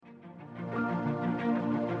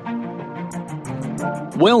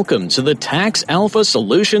Welcome to the Tax Alpha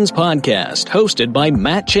Solutions Podcast, hosted by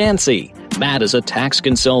Matt Chansey. Matt is a tax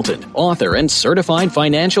consultant, author, and certified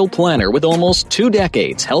financial planner with almost 2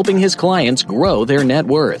 decades helping his clients grow their net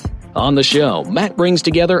worth. On the show, Matt brings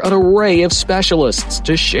together an array of specialists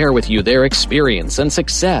to share with you their experience and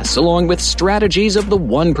success along with strategies of the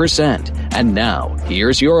 1%. And now,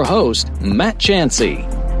 here's your host, Matt Chansey.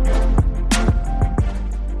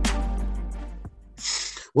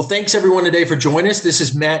 Well, thanks everyone today for joining us. This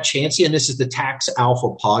is Matt Chansey, and this is the Tax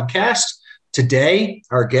Alpha Podcast. Today,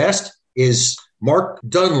 our guest is Mark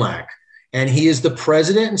Dunlach, and he is the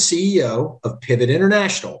president and CEO of Pivot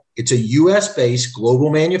International. It's a U.S.-based global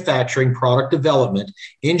manufacturing, product development,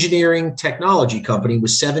 engineering, technology company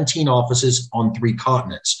with 17 offices on 3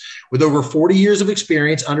 continents. With over 40 years of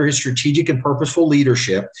experience under his strategic and purposeful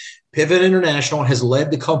leadership, Pivot International has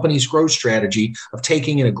led the company's growth strategy of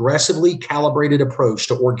taking an aggressively calibrated approach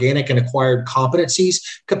to organic and acquired competencies,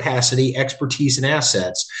 capacity, expertise, and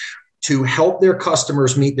assets to help their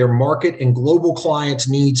customers meet their market and global clients'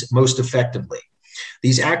 needs most effectively.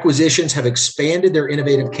 These acquisitions have expanded their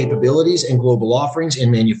innovative capabilities and global offerings in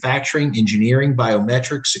manufacturing, engineering,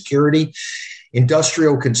 biometrics, security,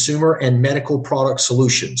 industrial, consumer, and medical product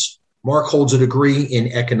solutions. Mark holds a degree in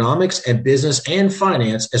economics and business and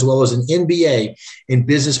finance, as well as an MBA in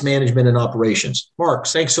business management and operations. Mark,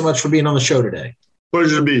 thanks so much for being on the show today.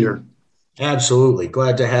 Pleasure to be here. Absolutely.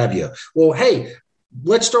 Glad to have you. Well, hey,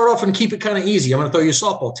 let's start off and keep it kind of easy. I'm going to throw you a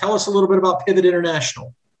softball. Tell us a little bit about Pivot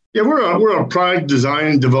International. Yeah, we're a product design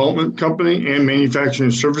and development company and manufacturing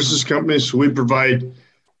services company. So we provide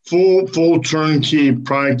full turnkey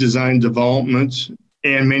product design development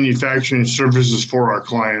and manufacturing services for our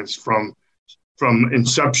clients from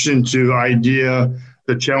inception to idea,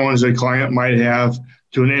 the challenge a client might have,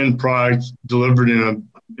 to an end product delivered in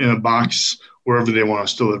a box wherever they want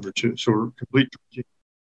us delivered to. So we're complete turnkey.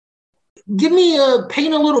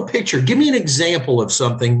 Paint a little picture. Give me an example of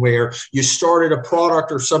something where you started a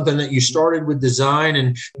product or something that you started with design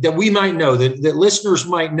and that we might know, that listeners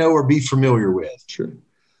might know or be familiar with. Sure.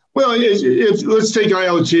 Well, let's take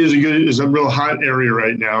IoT as a real hot area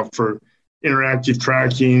right now for interactive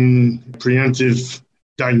tracking, preemptive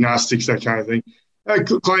diagnostics, that kind of thing. A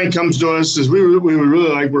client comes to us, says, we would really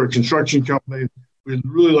like, we're a construction company, we'd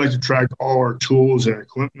really like to track all our tools and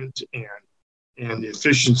equipment and the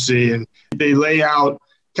efficiency. And they lay out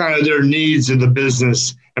kind of their needs of the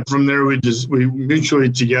business. And from there, we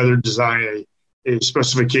mutually together design a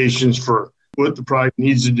specifications for what the product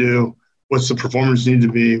needs to do, what's the performance need to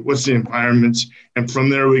be, what's the environments. And from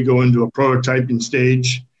there, we go into a prototyping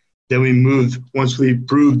stage. Then we move, once we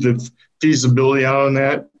prove the feasibility out on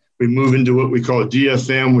that, we move into what we call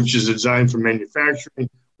DFM, which is design for manufacturing,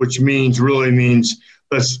 which really means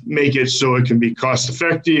let's make it so it can be cost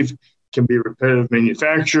effective, can be repetitive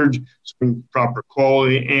manufactured, proper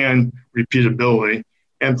quality and repeatability.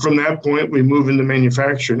 And from that point, we move into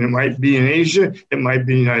manufacturing. It might be in Asia, it might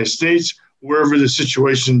be in the United States, wherever the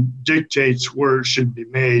situation dictates where it should be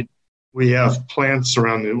made. We have plants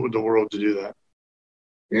around the world to do that.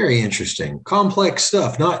 Very interesting. Complex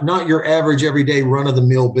stuff. Not your average everyday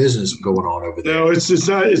run-of-the-mill business going on over there. No, it's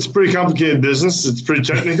not. It's a pretty complicated business. It's pretty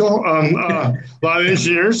technical. A lot of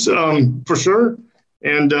engineers, for sure.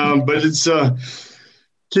 And but it's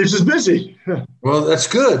keeps us busy. Well, that's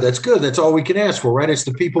good. That's all we can ask for, right? It's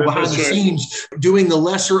the people behind the scenes doing the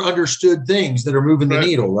lesser understood things that are moving the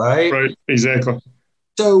needle, right? Right, exactly.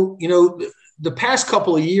 So, the past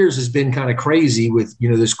couple of years has been kind of crazy with,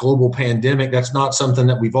 this global pandemic. That's not something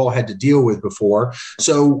that we've all had to deal with before.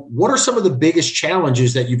 So what are some of the biggest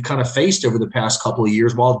challenges that you've kind of faced over the past couple of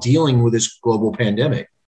years while dealing with this global pandemic?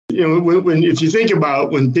 If you think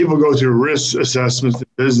about when people go through risk assessments in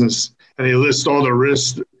business and they list all the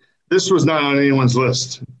risks, this was not on anyone's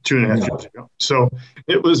list 2.5 years ago. So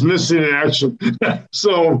it was missing in action.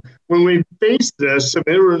 So when we faced this,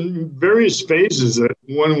 there were various phases that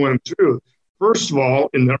one went through. First of all,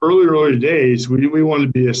 in the early days, we wanted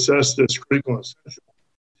to be assessed as critical and essential,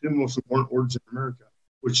 the most important words in America,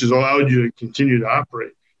 which has allowed you to continue to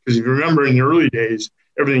operate. Because if you remember, in the early days,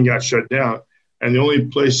 everything got shut down. And the only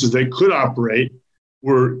places they could operate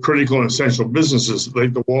were critical and essential businesses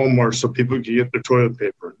like the Walmart, so people could get their toilet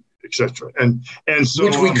paper, et cetera. And so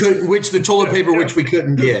the toilet paper which we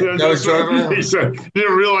couldn't get. That was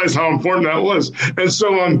didn't realize how important that was. And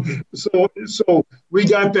so we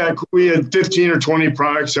got that. We had 15 or 20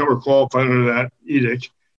 products that were qualified under that edict.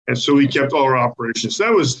 And so we kept all our operations.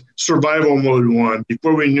 That was survival mode 1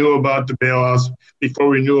 before we knew about the bailouts, before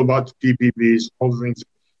we knew about the PPPs, all the things that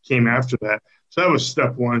came after that. So that was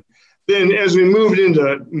step 1. then as we moved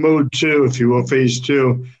into mode 2, if you will, phase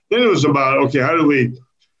 2, then it was about, okay, how do we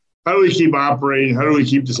keep operating? How do we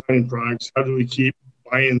keep designing products? How do we keep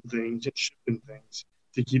buying things and shipping things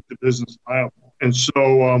to keep the business viable? And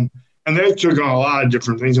so, and that took on a lot of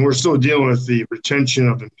different things. And we're still dealing with the retention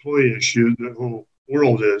of employee issue the whole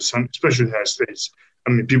world is, especially in the United States.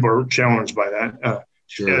 I mean, people are challenged by that.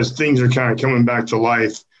 Sure. As things are kind of coming back to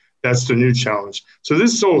life, that's the new challenge. So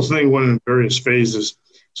this whole thing went in various phases.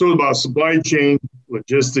 So it was about supply chain,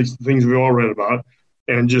 logistics, things we all read about,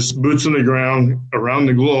 and just boots on the ground around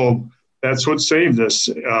the globe. That's what saved us.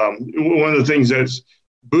 One of the things that's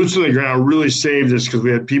boots on the ground really saved us because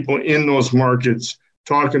we had people in those markets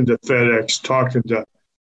talking to FedEx, talking to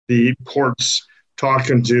the ports,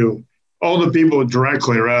 talking to all the people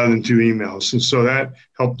directly rather than through emails. And so that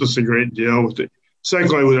helped us a great deal with it.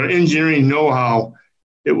 Secondly, with our engineering know-how,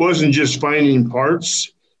 it wasn't just finding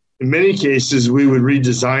parts. In many cases, we would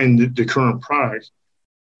redesign the current product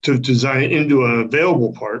to design it into an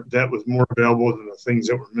available part that was more available than the things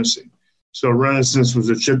that were missing. So Renaissance was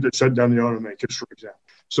a chip that shut down the automakers, for example.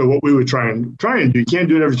 So what we would try and do, you can't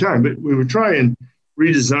do it every time, but we would try and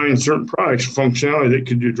redesign certain products, functionality that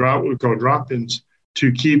could do what we call drop-ins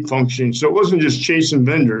to keep functioning. So it wasn't just chasing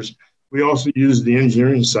vendors. We also used the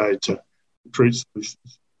engineering side to create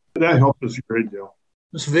solutions. That helped us a great deal.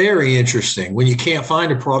 It's very interesting. When you can't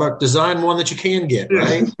find a product, design one that you can get,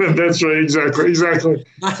 right? Yeah, that's right. Exactly.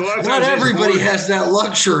 Not everybody has that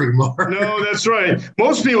luxury, Mark. No, that's right.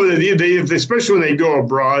 Most people, they especially when they go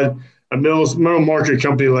abroad, a middle market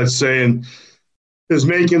company, let's say, and is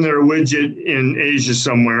making their widget in Asia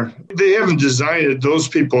somewhere. They haven't designed it. Those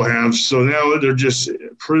people have. So now they're just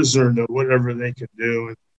prisoner to whatever they can do.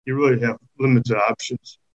 And you really have limited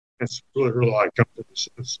options. That's really hurt a lot of companies.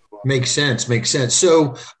 Makes sense.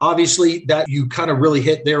 So obviously that you kind of really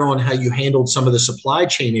hit there on how you handled some of the supply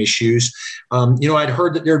chain issues. I'd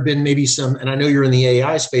heard that there had been maybe some, and I know you're in the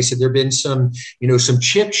AI space, that there have been some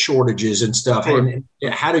chip shortages and stuff. Sure. And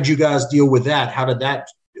how did you guys deal with that? How did that?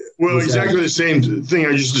 Well, exactly the same thing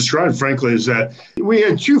I just described, frankly, is that we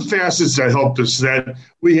had two facets that helped us, that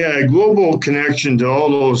we had a global connection to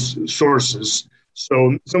all those sources. So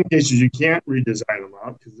in some cases, you can't redesign them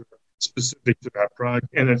out because they're specific to that product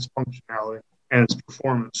and its functionality and its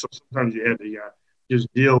performance. So sometimes you had to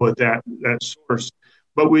just deal with that source.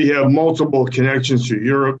 But we have multiple connections to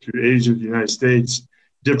Europe, to Asia, to the United States,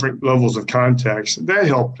 different levels of contacts. That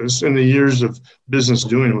helped us in the years of business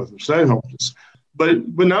doing with them. So that helped us. But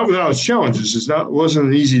not without its challenges. It wasn't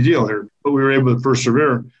an easy deal here, but we were able to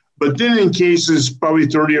persevere. But then in cases, probably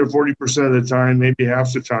 30 or 40% of the time, maybe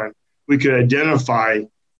half the time, we could identify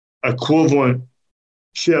equivalent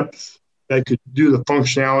chips that could do the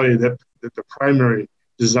functionality that the primary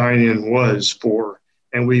design-in was for,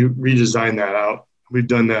 and we redesigned that out. We've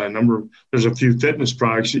done that there's a few fitness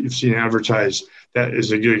products that you've seen advertised. That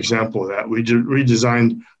is a good example of that. We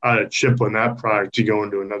redesigned out a chip on that product to go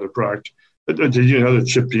into another product, but to do another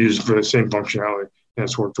chip to use for the same functionality, and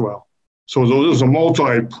it's worked well. So it was a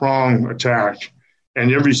multi-prong attack,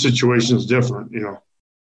 and every situation is different,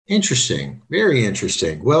 Interesting. Very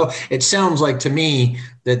interesting. Well, it sounds like to me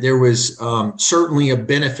that there was certainly a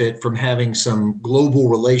benefit from having some global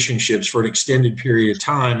relationships for an extended period of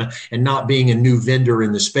time and not being a new vendor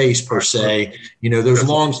in the space per se. Those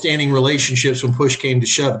long-standing relationships when push came to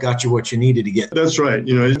shove got you what you needed to get. That's right.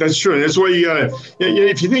 That's true. That's why you got to,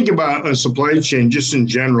 if you think about a supply chain just in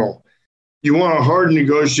general, you want to hard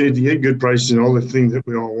negotiate to get good prices and all the things that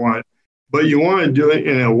we all want. But you want to do it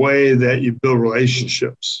in a way that you build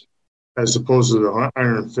relationships as opposed to the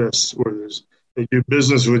iron fists where they do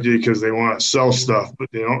business with you because they want to sell stuff, but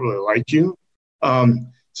they don't really like you.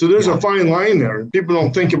 So there's a fine line there. People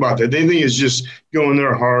don't think about that. They think it's just going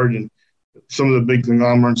there hard, and some of the big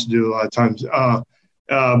conglomerates do a lot of times.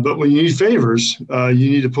 But when you need favors, you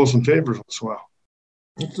need to pull some favors as well.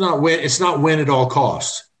 It's not win at all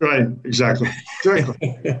costs. Right. Exactly.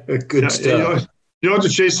 Good stuff. You don't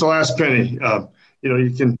have to chase the last penny.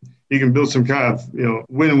 You can build some kind of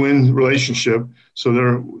win-win relationship. So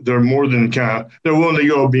they're more than they're willing to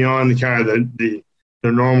go beyond the kind of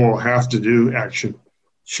their normal have to do action.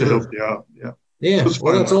 Sure. To help you out. Yeah. Yeah.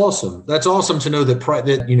 Well, that's awesome. That's awesome to know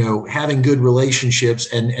that having good relationships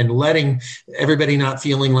and letting everybody not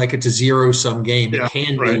feeling like it's a zero-sum game. It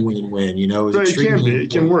can be a win-win. It can be.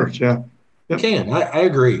 It can work. Yeah. It can. I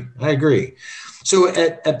agree. So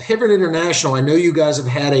at Pivot International, I know you guys have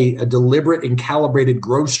had a deliberate and calibrated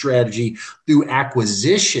growth strategy through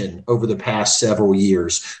acquisition over the past several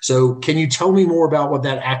years. So can you tell me more about what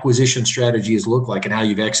that acquisition strategy has looked like and how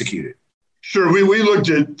you've executed? Sure.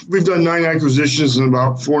 We've done 9 acquisitions in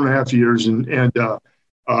about 4.5 years. And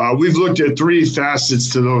We've looked at three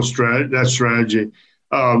facets to that strategy.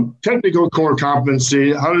 Technical core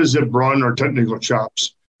competency, how does it broaden our technical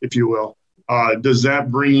chops, if you will? Does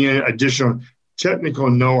that bring in additional technical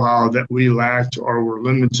know-how that we lacked or were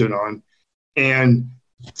limited on? And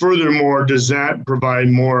furthermore, does that provide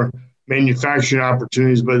more manufacturing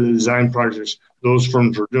opportunities by the design projects those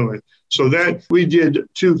firms were doing? So that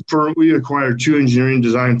we acquired two engineering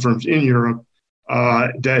design firms in Europe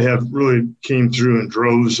that have really came through in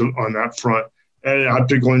droves on that front. And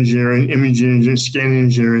optical engineering, imaging engineering, scanning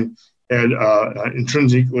engineering, and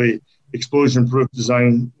intrinsically explosion-proof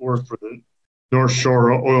design work for the North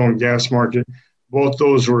Shore oil and gas market. Both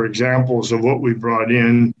those were examples of what we brought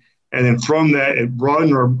in. And then from that, it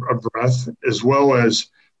broadened our breadth as well as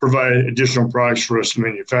provide additional products for us to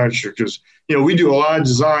manufacture. Because, we do a lot of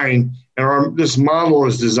design, and this model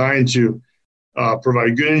is designed to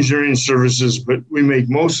provide good engineering services, but we make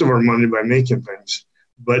most of our money by making things.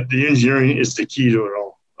 But the engineering is the key to it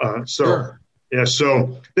all.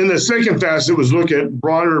 So then the second facet was look at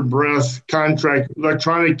broader breadth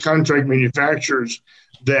electronic contract manufacturers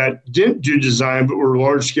that didn't do design, but were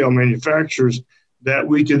large-scale manufacturers that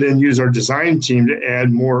we could then use our design team to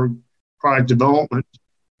add more product development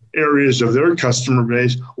areas of their customer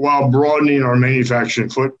base while broadening our manufacturing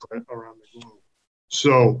footprint around the globe.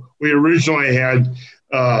 So we originally had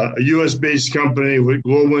a U.S.-based company with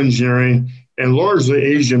global engineering and largely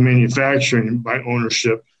Asian manufacturing by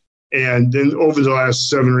ownership. And then over the last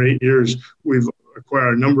 7 or 8 years, we've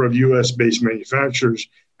acquired a number of U.S.-based manufacturers,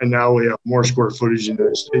 and now we have more square footage in the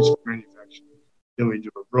United States for manufacturing than we do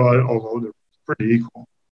abroad, although they're pretty equal.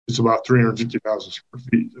 It's about 350,000 square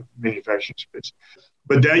feet of manufacturing space.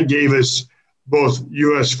 But that gave us both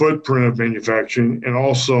U.S. footprint of manufacturing and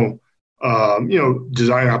also,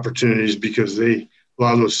 design opportunities because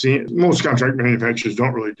most contract manufacturers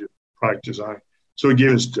don't really do product design. So it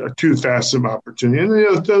gave us two facets of opportunity. And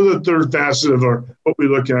the third facet of what we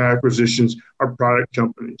look at acquisitions are product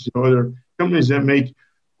companies. They're companies that make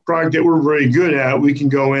product that we're very good at. We can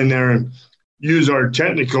go in there and use our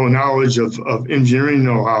technical knowledge of engineering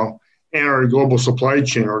know-how and our global supply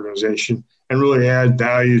chain organization and really add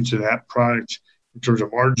value to that product in terms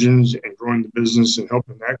of margins and growing the business and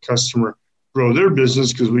helping that customer grow their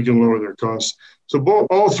business because we can lower their costs. So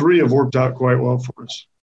all three have worked out quite well for us.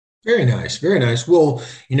 Very nice. Very nice. Well,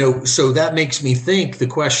 so that makes me think the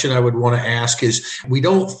question I would want to ask is we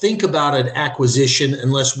don't think about an acquisition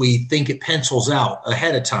unless we think it pencils out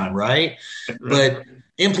ahead of time, right? But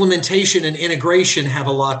implementation and integration have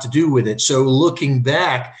a lot to do with it. So looking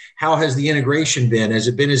back, how has the integration been? Has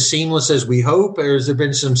it been as seamless as we hope, or has there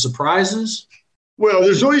been some surprises? Well,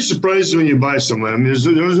 there's always surprises when you buy someone. I mean,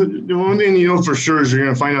 the one thing you know for sure is you're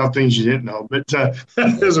going to find out things you didn't know. But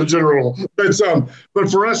as a general, but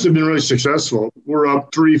for us, they've been really successful. We're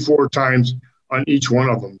up 3-4 times on each one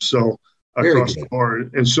of them. So across the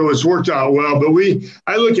board, and so it's worked out well. But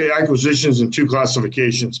I look at acquisitions in two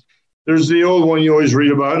classifications. There's the old one you always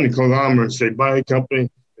read about in the conglomerates. They buy a company,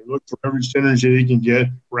 they look for every synergy they can get,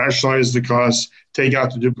 rationalize the costs, take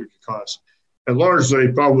out the duplicate costs. And largely,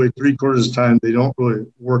 probably 3/4 of the time, they don't really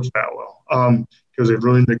work that well because they've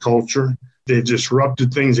ruined the culture. They've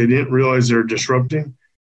disrupted things they didn't realize they were disrupting.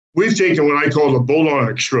 We've taken what I call the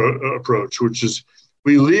bolt-on approach, which is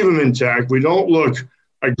we leave them intact. We don't look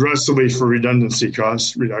aggressively for redundancy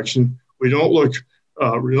cost reduction. We don't look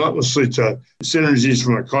relentlessly to synergies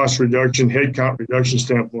from a cost reduction, headcount reduction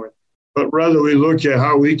standpoint, but rather we look at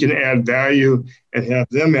how we can add value and have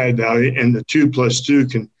them add value, and the 2 + 2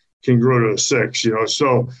 can grow to a 6,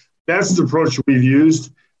 So that's the approach we've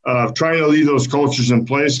used, trying to leave those cultures in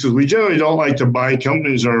place because we generally don't like to buy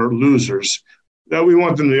companies that are losers. That we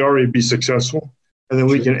want them to already be successful, and then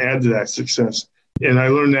we can add to that success. And I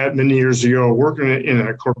learned that many years ago working in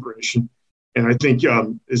a corporation, and I think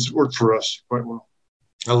it's worked for us quite well.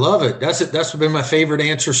 I love it. That's been my favorite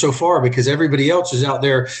answer so far because everybody else is out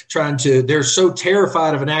there they're so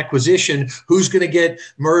terrified of an acquisition, who's going to get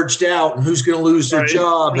merged out and who's going to lose their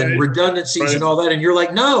job and redundancies and all that. And you're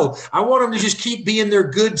like, no, I want them to just keep being their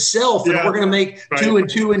good self and we're going to make 2 and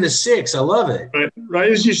 2 into 6. I love it.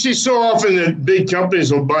 Right. As you see so often that big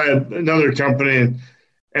companies will buy another company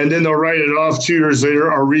and then they'll write it off 2 years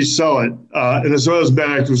later or resell it. And as well as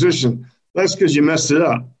bad acquisition. That's because you messed it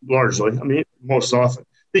up largely. I mean, most often.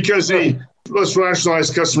 Because let's rationalize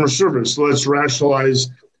customer service. Let's rationalize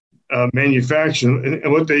manufacturing.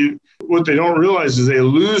 And what they don't realize is they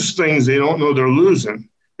lose things they don't know they're losing.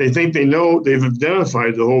 They think they know they've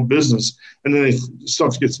identified the whole business, and then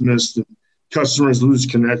stuff gets missed, and customers lose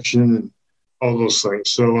connection, and all those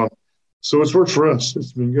things. So it's worked for us.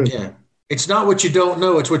 It's been good. Yeah. It's not what you don't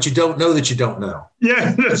know. It's what you don't know that you don't know.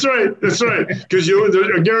 Yeah, that's right. That's right. Because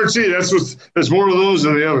I guarantee there's more of those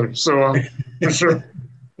than the other. So for sure.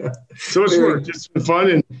 So it's been fun,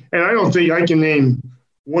 and I don't think I can name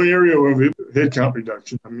one area of headcount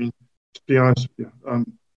reduction. I mean, to be honest with you,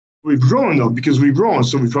 we've grown though because we've grown,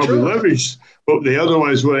 so we probably leveraged what they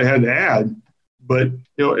otherwise would have had to add. But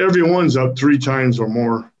everyone's up 3 times or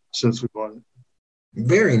more since we bought it.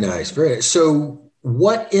 Very nice. Very nice. So,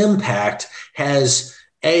 what impact has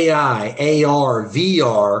AI, AR,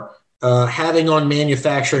 VR having on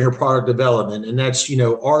manufacturing or product development? And that's,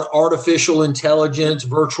 artificial intelligence,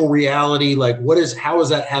 virtual reality. Like, how is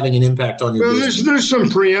that having an impact on your business? There's some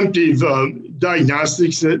preemptive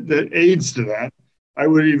diagnostics that aids to that. I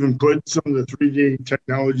would even put some of the 3D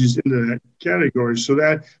technologies into that category. So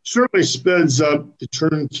that certainly speds up the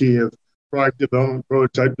turnkey of product development,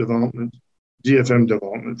 prototype development, DFM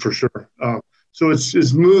development for sure. So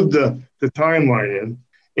it's moved the timeline in,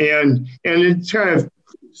 and it kind of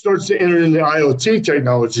starts to enter into IoT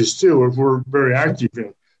technologies too, which we're very active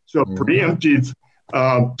in. So preemptive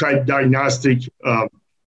type diagnostic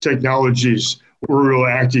technologies we're real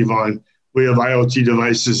active on. We have IoT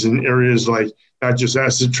devices in areas like not just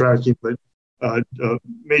asset tracking, but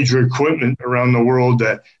major equipment around the world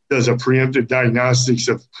that does a preemptive diagnostics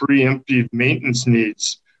of preemptive maintenance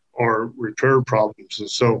needs or repair problems. And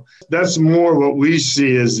so that's more what we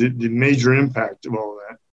see as the major impact of all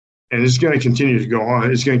that. And it's going to continue to go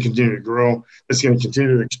on. It's going to continue to grow. It's going to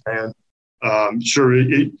continue to expand. Sure,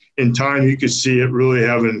 in time, you could see it really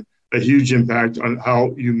having a huge impact on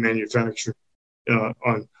how you manufacture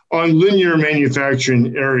on linear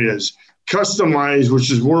manufacturing areas. Customized,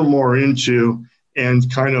 which is we're more into,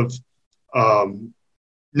 and kind of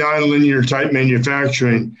non-linear type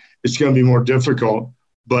manufacturing, it's going to be more difficult.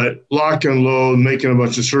 But lock and load, making a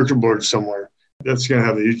bunch of circuit boards somewhere, that's going to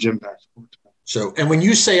have a huge impact. So, and when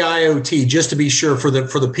you say IoT, just to be sure for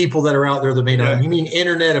the people that are out there that may not, you mean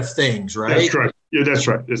Internet of Things, right? That's right. Yeah, that's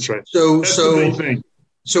right. That's right. That's the big thing.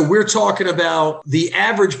 So we're talking about the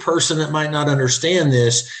average person that might not understand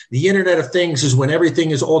this. The Internet of Things is when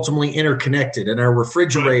everything is ultimately interconnected, and our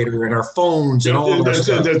refrigerator and our phones and all that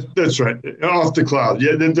stuff. That's right. Off the cloud.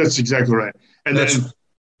 Yeah, that's exactly right. And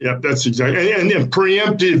that's exactly. And then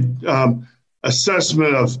preemptive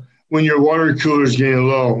assessment of when your water cooler is getting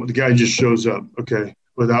low, the guy just shows up,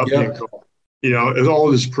 without being called. It's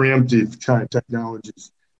all this preemptive kind of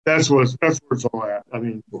technologies. That's where it's all at. I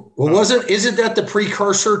mean, isn't that the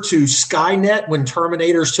precursor to Skynet when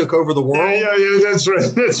Terminators took over the world? Yeah, that's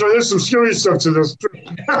right. That's right. There's some scary stuff to this.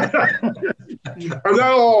 I'm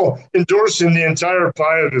not all endorsing the entire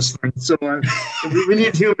pie of this thing. So we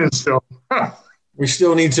need humans still. We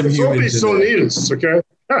still need some humans. We still need us, okay?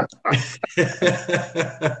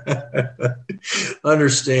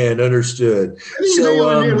 Understood.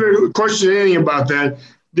 So, question anything about that?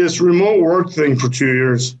 This remote work thing for 2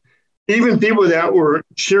 years, even people that were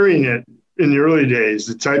cheering it in the early days,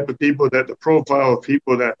 the type of people the profile of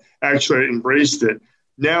people that actually embraced it,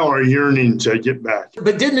 now are yearning to get back.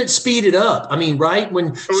 But didn't it speed it up? I mean, right?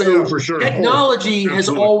 For sure. Technology has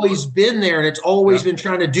always been there, and it's always been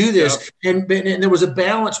trying to do this. Yeah. And there was a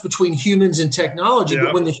balance between humans and technology. Yeah,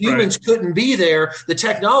 but when the humans couldn't be there, the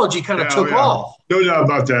technology kind of took off. No doubt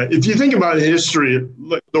about that. If you think about history,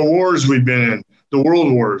 the wars we've been in, the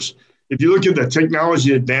world wars, if you look at the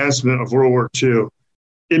technology advancement of World War II,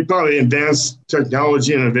 it probably advanced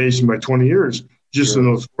technology innovation by 20 years. Just in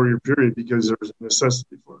those 4-year period, because there was a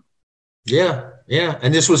necessity for it. Yeah.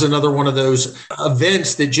 And this was another one of those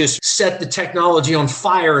events that just set the technology on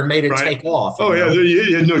fire and made it take off.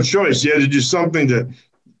 You had no choice. You had to do something to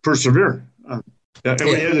persevere. And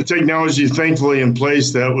we had the technology, thankfully, in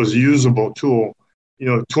place that was a usable tool.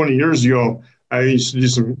 20 years ago, I used to do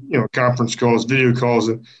some, conference calls, video calls,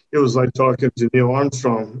 and it was like talking to Neil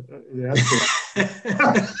Armstrong.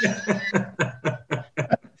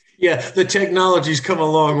 Yeah, the technology's come a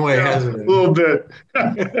long way, hasn't it? A little bit.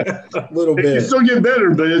 It can still get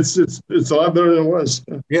better, but it's a lot better than it was.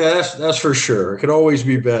 Yeah, that's for sure. It could always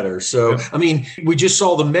be better. So, I mean, we just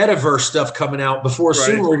saw the metaverse stuff coming out before.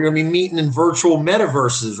 Soon we're going to be meeting in virtual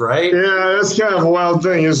metaverses, right? Yeah, that's kind of a wild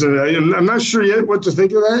thing, isn't it? I'm not sure yet what to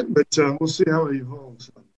think of that, but we'll see how it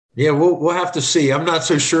evolves. Yeah, we'll have to see. I'm not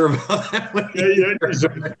so sure about that one. Yeah.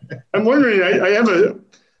 I'm wondering. I have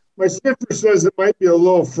my sniffer says it might be a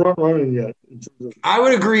little front running yet. I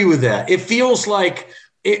would agree with that. It feels like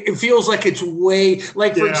it's way,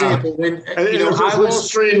 like, for example, when Wall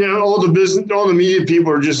Street and all the media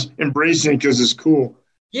people are just embracing it because it's cool.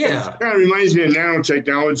 Yeah, it kind of reminds me of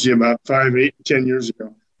nanotechnology about 5, 8, 10 years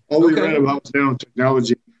ago. All we read about was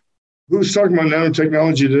nanotechnology. who's talking about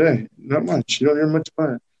nanotechnology today? Not much. You don't hear much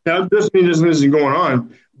about it. Now, this isn't going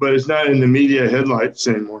on, but it's not in the media headlights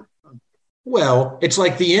anymore. Well, it's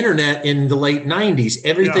like the internet in the late 90s.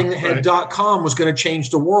 Everything that had .com was going to change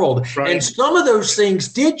the world. Right. And some of those things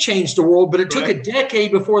did change the world, but it took a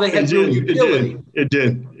decade before they had real utility. It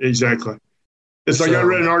did. Exactly. It's like I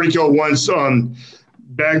read an article once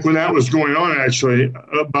back when that was going on, actually,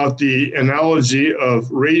 about the analogy of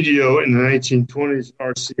radio in the 1920s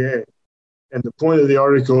RCA. And the point of the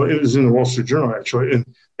article, it was in the Wall Street Journal, actually, and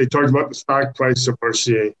they talked about the stock price of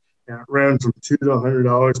RCA. And it ran from $2 to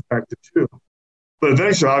 $100 back to $2. But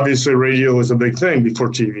eventually, obviously, radio was a big thing before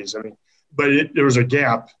TVs. I mean, but there was a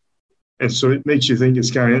gap. And so it makes you think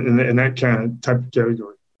it's kind of in that kind of type of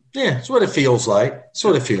category. Yeah, it's what it feels like. It's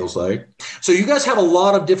what it feels like. So you guys have a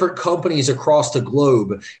lot of different companies across the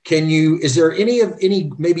globe. Is there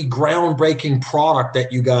any maybe groundbreaking product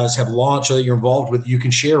that you guys have launched or that you're involved with you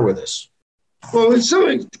can share with us? Well, a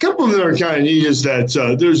couple of them are kind of neat is that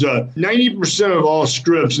there's 90% of all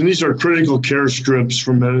scripts, and these are critical care scripts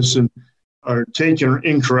for medicine, are taken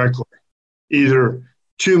incorrectly, either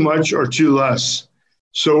too much or too less.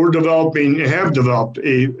 So have developed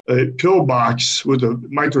a pill box with a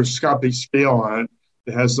microscopic scale on it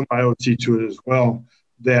that has some IoT to it as well,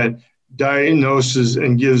 that diagnoses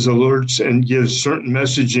and gives alerts and gives certain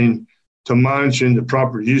messaging to monitoring the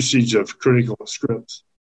proper usage of critical scripts.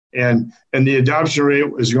 And the adoption rate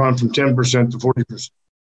has gone from 10% to 40%,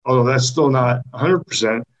 although that's still not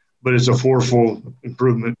 100%, but it's a fourfold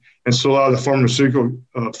improvement. And so a lot of the pharmaceutical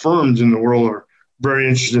firms in the world are very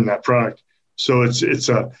interested in that product. So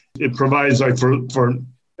it provides like for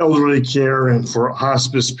elderly care and for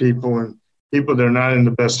hospice people and people that are not in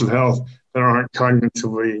the best of health that aren't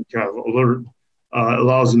cognitively kind of alert,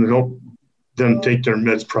 allows them to help them take their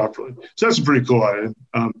meds properly. So that's a pretty cool item.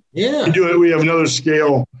 We have another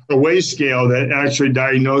scale, a weigh scale that actually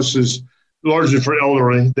diagnoses largely for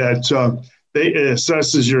elderly that it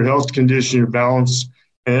assesses your health condition, your balance,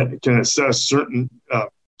 and can assess certain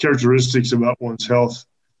characteristics about one's health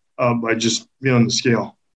by just being on the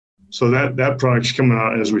scale. So that product's coming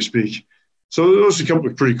out as we speak. So those are a couple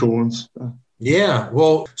of pretty cool ones. Yeah.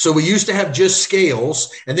 Well, so we used to have just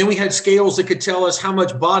scales, and then we had scales that could tell us how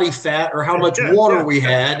much body fat or how much water we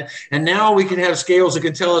had. And now we can have scales that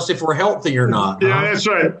can tell us if we're healthy or not. Yeah, That's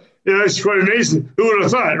right. Yeah, that's quite amazing. Who would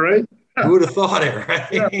have thought, right? Who would have thought it, right?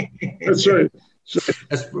 Yeah, that's right.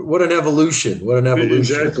 What an evolution. What an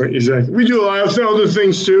evolution. Exactly. We do a lot of other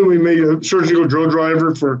things too. We made a surgical drill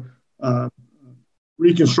driver for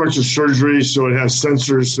reconstructive surgery. So it has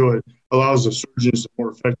sensors, so it allows the surgeons to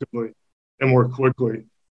more effectively and more quickly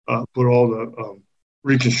put all the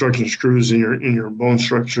reconstruction screws in your bone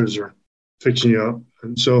structures or fixing you up.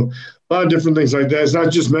 And so a lot of different things like that. It's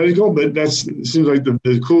not just medical, but it seems like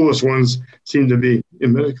the coolest ones seem to be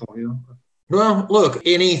in medical, Well, look,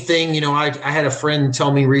 anything, I had a friend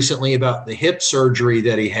tell me recently about the hip surgery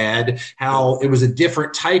that he had, how it was a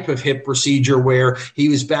different type of hip procedure where he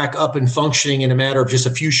was back up and functioning in a matter of just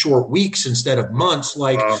a few short weeks instead of months,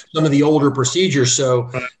 like some of the older procedures. So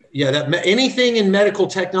anything in medical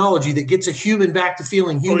technology that gets a human back to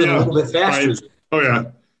feeling human a little bit faster. Right. Oh, yeah.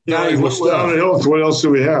 Without health, what else do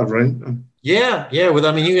we have, right? Yeah. You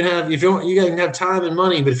can have you can have time and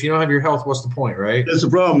money, but if you don't have your health, what's the point, right? That's the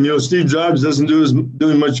problem. Steve Jobs doesn't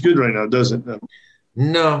doing much good right now, does it?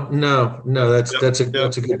 No. That's a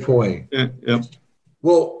good point. Yeah.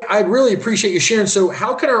 Well, I really appreciate you sharing. So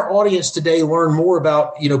how can our audience today learn more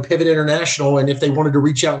about, Pivot International? And if they wanted to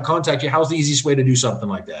reach out and contact you, how's the easiest way to do something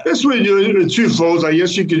like that? Best way to do it in twofold. I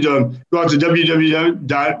guess you could go out to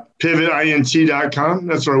www.pivotint.com.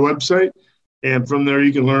 That's our website. And from there,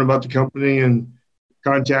 you can learn about the company and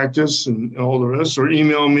contact us and all the rest, or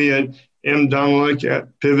email me at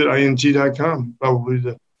mdonelick@pivotint.com. Probably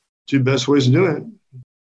the two best ways of doing it.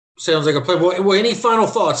 Sounds like a plan. Well, any final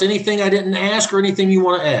thoughts? Anything I didn't ask or anything you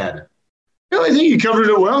want to add? Well, I think you covered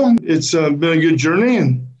it well. It's been a good journey,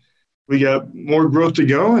 and we got more growth to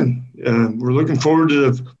go, and we're looking forward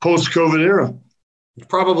to the post-COVID era.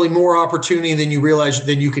 Probably more opportunity than you realize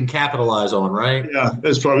than you can capitalize on, right? Yeah,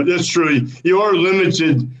 that's true. You are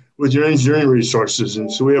limited with your engineering resources,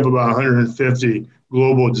 and so we have about 150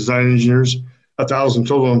 global design engineers, 1,000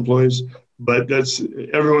 total employees. But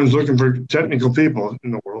everyone's looking for technical people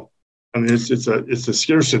in the world. I mean, it's a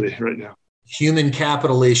scarcity right now. Human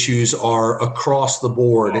capital issues are across the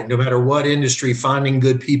board. No matter what industry, finding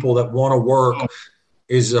good people that want to work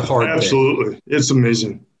is a hard thing. Absolutely. It's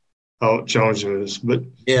amazing how challenging it is. But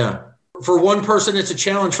yeah. for one person, it's a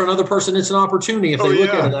challenge. For another person, it's an opportunity if they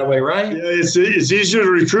look at it that way, right? Yeah, it's easier to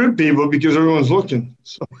recruit people because everyone's looking.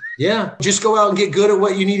 So. Yeah, just go out and get good at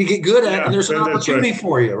what you need to get good at, and there's an opportunity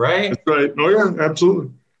for you, right? That's right. Oh, yeah,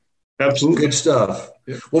 absolutely. Absolutely. Good stuff.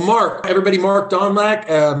 Yeah. Well, Mark Dunlap,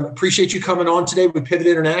 appreciate you coming on today with Pivot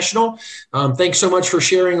International. Thanks so much for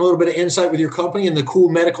sharing a little bit of insight with your company and the cool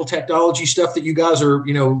medical technology stuff that you guys are,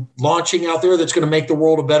 launching out there that's going to make the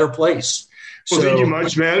world a better place. Well, thank you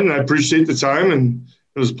much, man. And I appreciate the time, and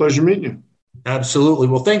it was a pleasure meeting you. Absolutely.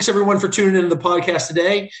 Well, thanks everyone for tuning into the podcast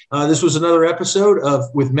today. This was another episode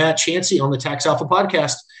with Matt Chancey on the Tax Alpha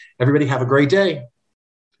podcast. Everybody have a great day.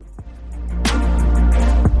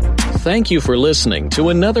 Thank you for listening to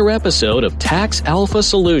another episode of Tax Alpha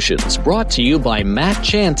Solutions, brought to you by Matt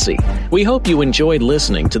Chancey. We hope you enjoyed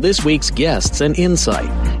listening to this week's guests and insight.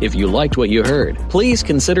 If you liked what you heard, please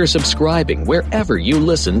consider subscribing wherever you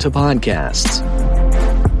listen to podcasts.